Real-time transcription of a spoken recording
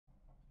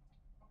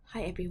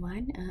Hi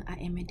everyone,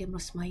 I am Madam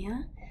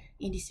Rosmaya.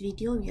 In this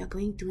video, we are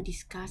going to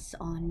discuss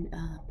on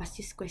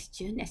past year's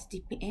question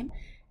STPM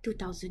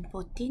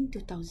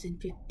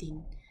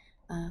 2014-2015.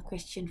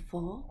 Question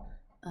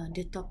 4,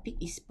 the topic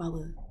is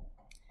power.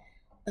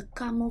 A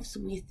car moves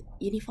with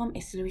uniform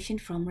acceleration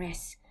from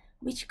rest.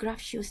 Which graph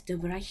shows the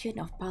variation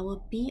of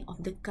power P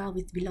of the car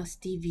with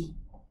velocity V?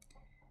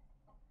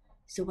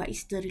 So what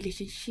is the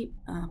relationship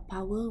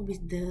power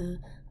with the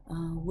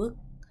work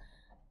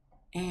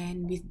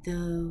and with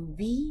the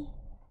V?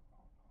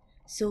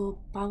 So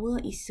power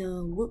is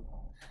work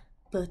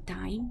per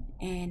time,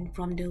 and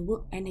from the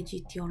work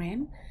energy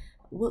theorem,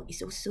 work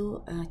is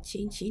also a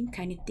change in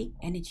kinetic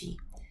energy.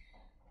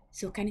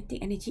 So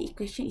kinetic energy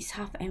equation is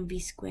half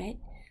mv squared.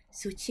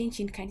 So change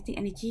in kinetic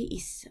energy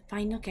is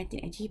final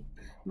kinetic energy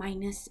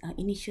minus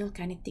initial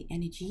kinetic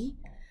energy.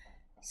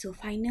 So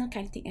final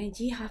kinetic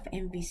energy half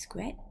mv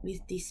squared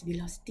with this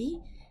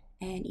velocity,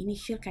 and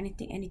initial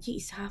kinetic energy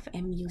is half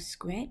mu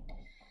squared.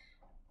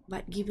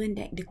 But given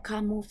that the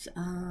car moves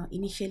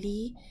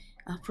initially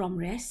from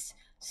rest,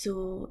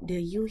 so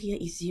the u here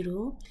is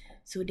 0,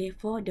 so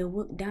therefore the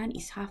work done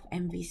is half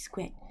mv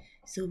squared.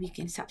 So we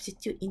can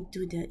substitute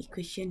into the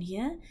equation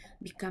here,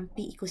 become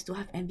P equals to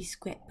half mv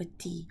squared per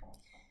t.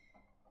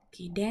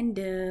 Okay, then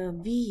the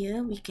V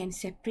here, we can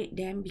separate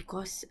them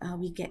because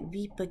we get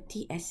V per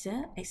t as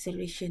a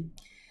acceleration.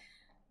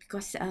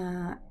 Because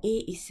A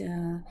is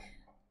a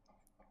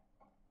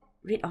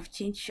rate of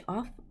change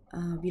of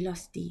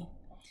velocity.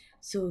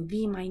 So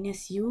V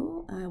minus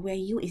U, where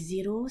U is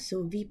 0,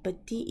 so V per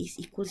t is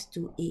equals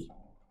to A.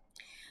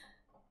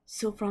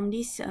 So from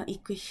this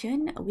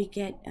equation,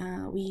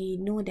 we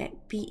know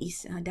that P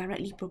is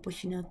directly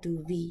proportional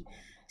to V.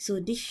 So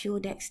this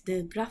shows that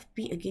the graph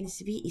P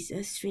against V is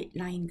a straight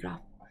line graph,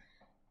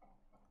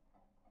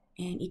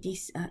 and it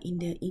is in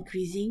the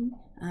increasing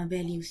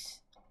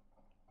values.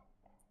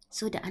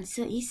 So the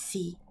answer is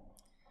C.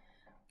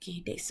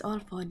 Okay, that's all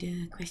for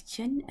the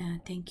question.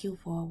 Thank you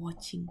for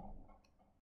watching.